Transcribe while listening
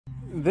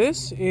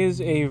This is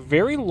a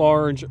very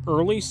large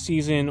early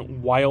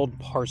season wild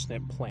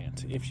parsnip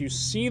plant. If you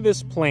see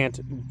this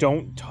plant,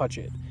 don't touch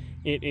it.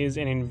 It is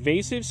an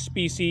invasive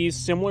species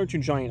similar to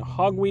giant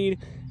hogweed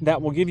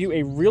that will give you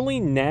a really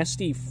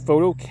nasty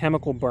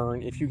photochemical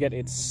burn if you get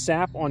its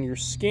sap on your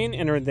skin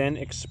and are then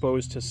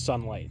exposed to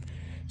sunlight.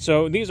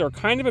 So these are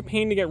kind of a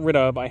pain to get rid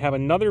of. I have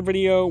another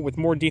video with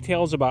more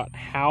details about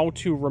how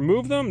to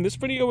remove them. This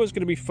video is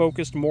going to be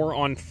focused more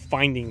on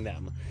finding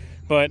them.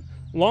 But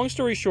long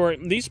story short,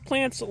 these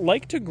plants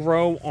like to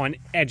grow on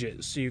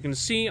edges. So you can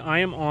see I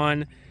am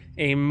on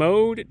a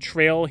mowed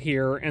trail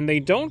here, and they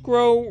don't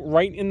grow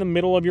right in the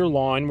middle of your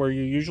lawn where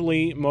you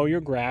usually mow your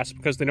grass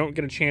because they don't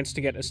get a chance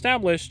to get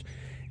established.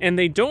 And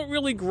they don't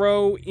really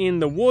grow in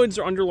the woods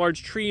or under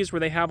large trees where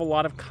they have a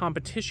lot of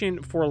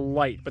competition for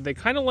light. But they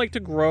kind of like to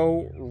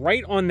grow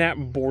right on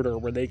that border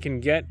where they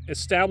can get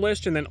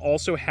established and then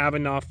also have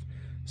enough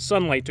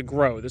sunlight to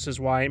grow. This is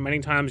why many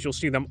times you'll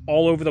see them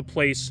all over the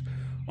place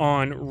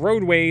on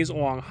roadways,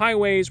 along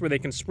highways where they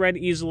can spread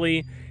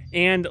easily,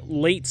 and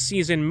late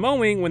season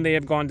mowing when they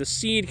have gone to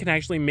seed can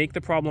actually make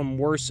the problem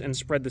worse and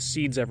spread the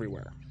seeds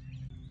everywhere.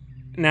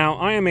 Now,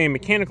 I am a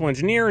mechanical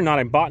engineer, not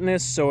a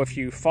botanist, so if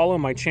you follow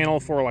my channel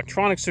for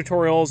electronics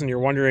tutorials and you're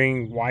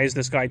wondering why is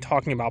this guy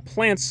talking about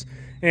plants,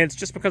 it's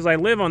just because I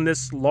live on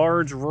this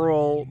large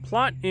rural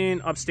plot in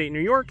upstate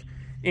New York,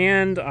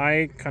 and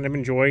I kind of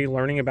enjoy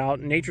learning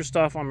about nature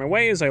stuff on my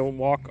way as I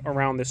walk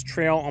around this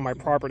trail on my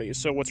property.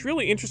 So what's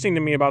really interesting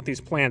to me about these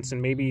plants,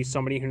 and maybe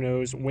somebody who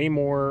knows way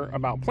more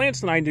about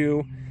plants than I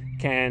do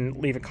can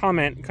leave a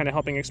comment kind of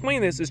helping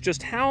explain this, is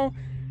just how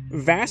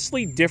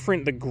vastly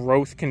different the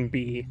growth can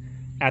be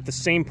at the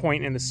same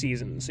point in the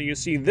season. So you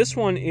see this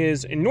one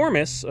is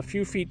enormous, a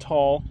few feet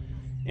tall,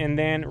 and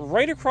then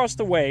right across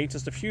the way,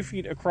 just a few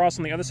feet across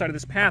on the other side of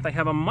this path, I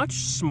have a much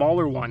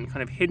smaller one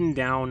kind of hidden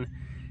down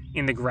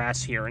in the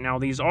grass here. Now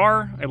these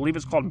are, I believe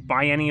it's called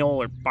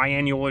biennial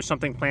or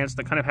something plants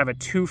that kind of have a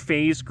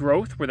two-phase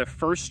growth, where the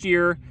first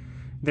year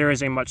there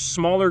is a much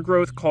smaller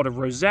growth called a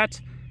rosette,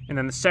 and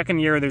then the second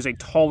year there's a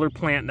taller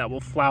plant that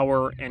will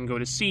flower and go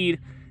to seed,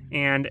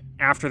 and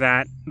after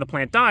that the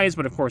plant dies,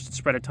 but of course it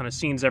spread a ton of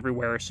seeds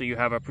everywhere, so you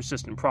have a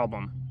persistent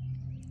problem.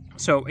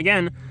 So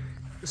again,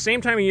 the same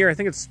time of year, I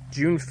think it's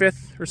June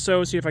 5th or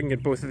so, see if I can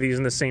get both of these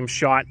in the same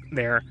shot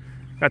there.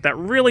 Got that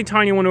really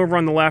tiny one over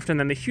on the left and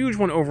then the huge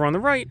one over on the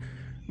right,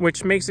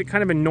 which makes it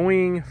kind of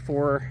annoying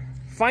for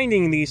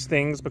finding these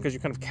things because you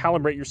kind of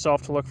calibrate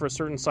yourself to look for a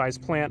certain size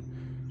plant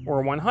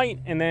or one height,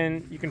 and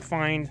then you can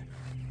find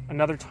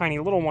another tiny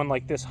little one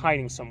like this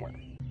hiding somewhere.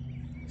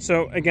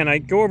 So again, I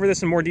go over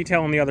this in more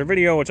detail in the other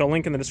video, which I'll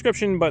link in the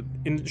description, but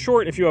in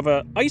short, if you have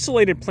an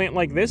isolated plant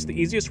like this, the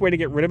easiest way to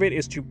get rid of it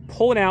is to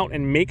pull it out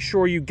and make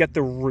sure you get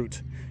the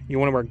root. You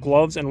want to wear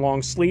gloves and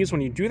long sleeves when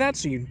you do that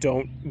so you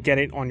don't get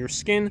it on your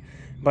skin.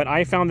 But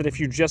I found that if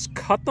you just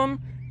cut them,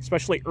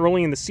 especially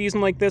early in the season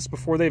like this,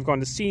 before they've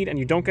gone to seed, and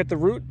you don't get the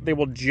root, they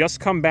will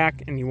just come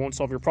back and you won't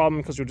solve your problem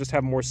because you'll just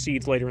have more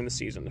seeds later in the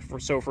season.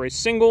 So for a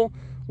single,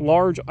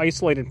 large,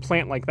 isolated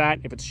plant like that,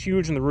 if it's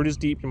huge and the root is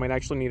deep, you might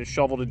actually need a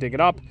shovel to dig it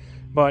up,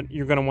 but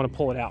you're going to want to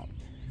pull it out.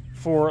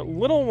 For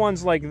little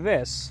ones like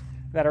this,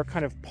 that are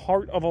kind of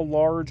part of a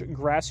large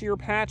grassier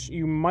patch,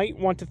 you might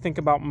want to think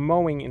about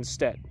mowing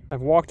instead. I've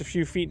walked a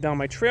few feet down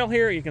my trail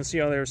here. You can see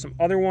how there's some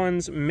other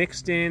ones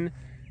mixed in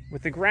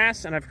with the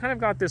grass, and I've kind of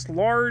got this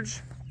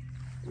large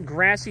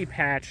grassy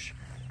patch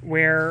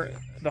where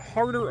the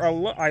harder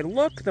I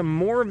look, the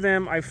more of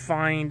them I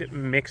find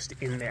mixed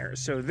in there.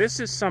 So this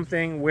is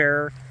something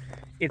where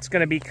it's going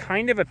to be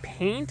kind of a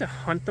pain to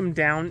hunt them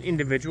down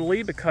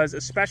individually, because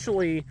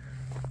especially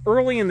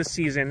early in the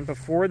season,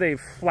 before they've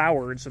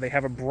flowered, so they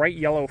have a bright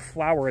yellow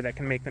flower that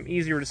can make them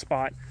easier to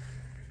spot,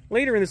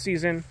 later in the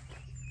season,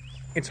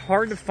 it's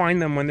hard to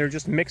find them when they're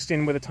just mixed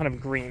in with a ton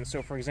of green.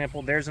 So for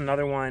example, there's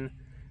another one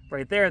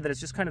right there that is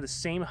just kind of the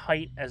same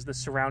height as the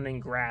surrounding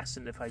grass,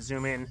 and if I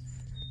zoom in,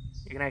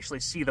 you can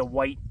actually see the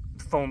white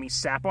foamy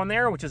sap on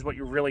there, which is what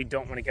you really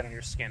don't want to get on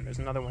your skin. There's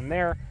another one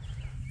there.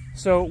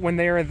 So when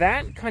they are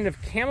that kind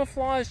of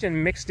camouflaged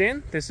and mixed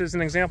in, this is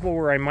an example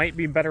where I might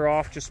be better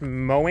off just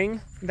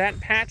mowing that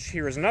patch.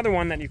 Here is another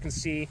one that you can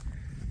see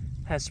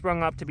has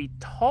sprung up to be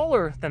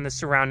taller than the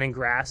surrounding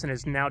grass and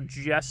is now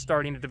just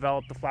starting to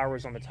develop the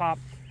flowers on the top.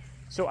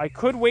 So I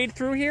could wade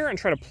through here and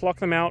try to pluck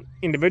them out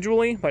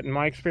individually, but in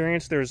my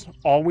experience, there's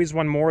always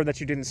one more that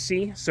you didn't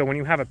see. So when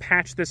you have a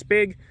patch this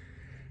big,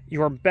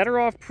 you are better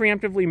off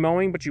preemptively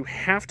mowing, but you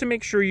have to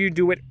make sure you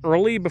do it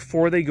early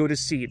before they go to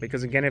seed.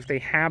 Because again, if they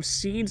have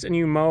seeds and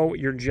you mow,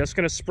 you're just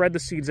going to spread the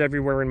seeds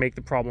everywhere and make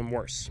the problem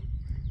worse.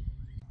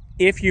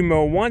 If you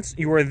mow once,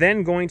 you are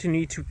then going to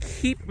need to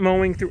keep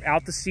mowing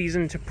throughout the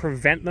season to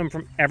prevent them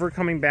from ever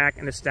coming back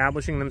and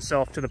establishing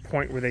themselves to the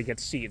point where they get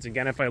seeds.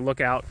 Again, if I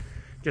look out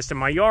just in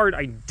my yard,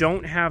 I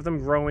don't have them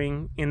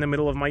growing in the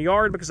middle of my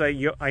yard because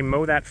I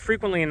mow that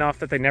frequently enough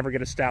that they never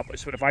get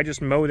established. But if I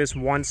just mow this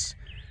once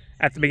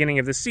at the beginning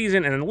of the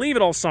season and then leave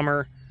it all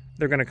summer,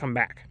 they're going to come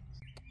back.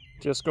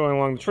 Just going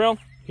along the trail,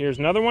 here's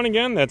another one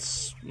again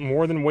that's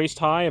more than waist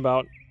high,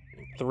 about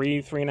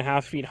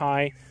 3.5 feet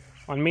high.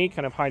 on me,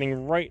 kind of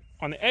hiding right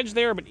on the edge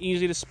there, but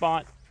easy to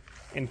spot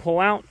and pull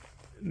out.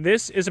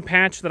 This is a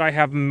patch that I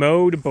have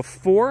mowed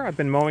before. I've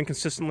been mowing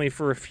consistently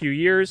for a few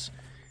years,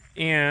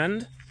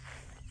 and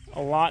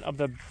a lot of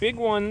the big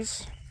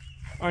ones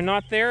are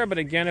not there, but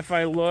again, if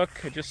I look,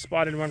 I just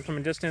spotted one from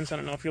a distance. I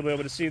don't know if you'll be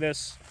able to see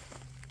this.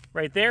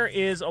 Right there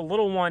is a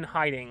little one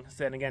hiding.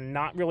 Then again,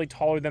 not really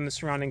taller than the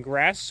surrounding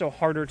grass, so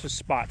harder to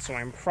spot. So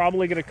I'm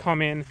probably going to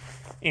come in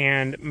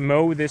and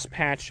mow this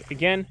patch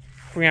again,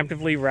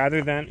 preemptively,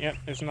 rather than, yep,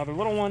 there's another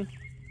little one,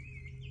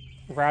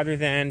 rather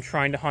than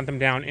trying to hunt them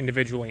down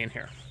individually in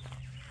here.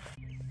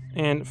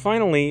 And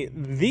finally,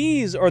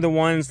 these are the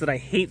ones that I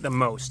hate the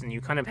most, and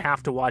you kind of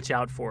have to watch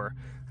out for.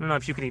 I don't know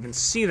if you can even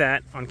see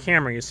that on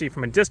camera. You see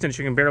from a distance,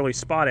 you can barely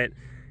spot it.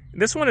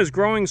 This one is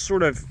growing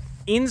sort of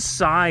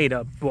inside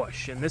a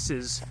bush, and this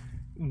is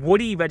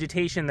woody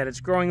vegetation that it's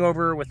growing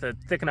over with a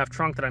thick enough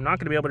trunk that I'm not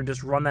going to be able to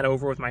just run that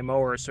over with my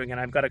mower. So again,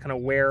 I've got to kind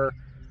of wear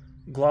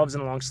gloves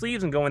and long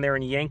sleeves and go in there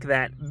and yank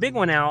that big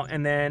one out,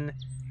 and then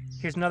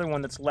here's another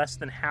one that's less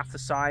than half the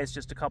size,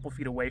 just a couple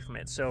feet away from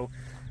it. So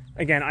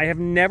again, I have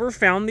never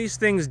found these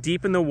things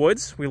deep in the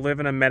woods. We live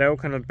in a meadow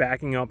kind of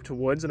backing up to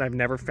woods, and I've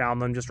never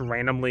found them just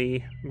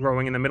randomly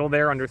growing in the middle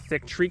there under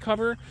thick tree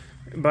cover.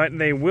 But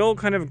they will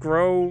kind of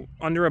grow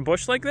under a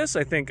bush like this.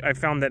 I think I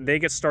found that they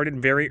get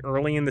started very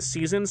early in the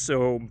season,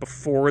 so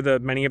before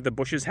many of the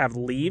bushes have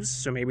leaves,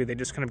 so maybe they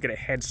just kind of get a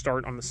head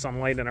start on the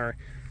sunlight and are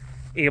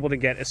able to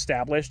get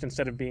established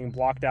instead of being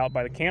blocked out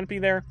by the canopy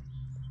there.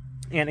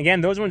 And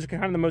again, those ones are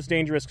kind of the most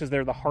dangerous because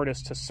they're the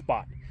hardest to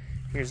spot.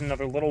 Here's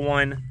another little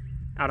one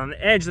out on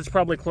the edge that's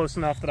probably close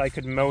enough that I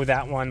could mow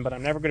that one, but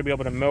I'm never going to be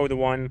able to mow the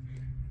one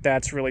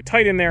that's really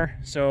tight in there.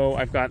 So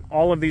I've got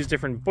all of these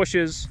different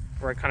bushes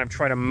where I kind of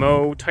try to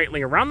mow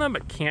tightly around them,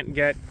 but can't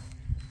get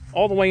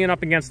all the way in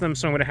up against them,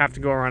 so I'm going to have to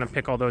go around and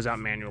pick all those out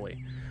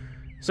manually.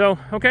 So,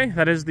 okay,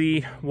 that is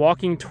the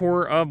walking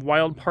tour of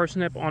wild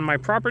parsnip on my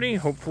property.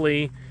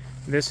 Hopefully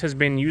this has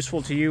been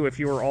useful to you if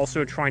you are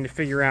also trying to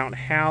figure out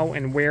how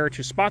and where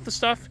to spot the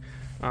stuff.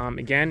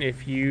 Again,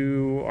 if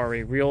you are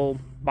a real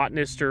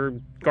botanist or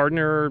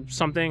gardener or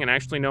something and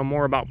actually know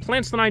more about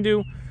plants than I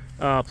do,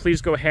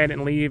 please go ahead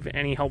and leave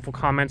any helpful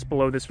comments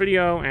below this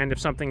video, and if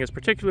something is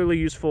particularly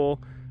useful,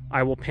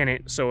 I will pin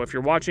it. So if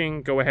you're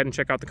watching, go ahead and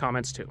check out the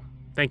comments too.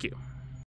 Thank you.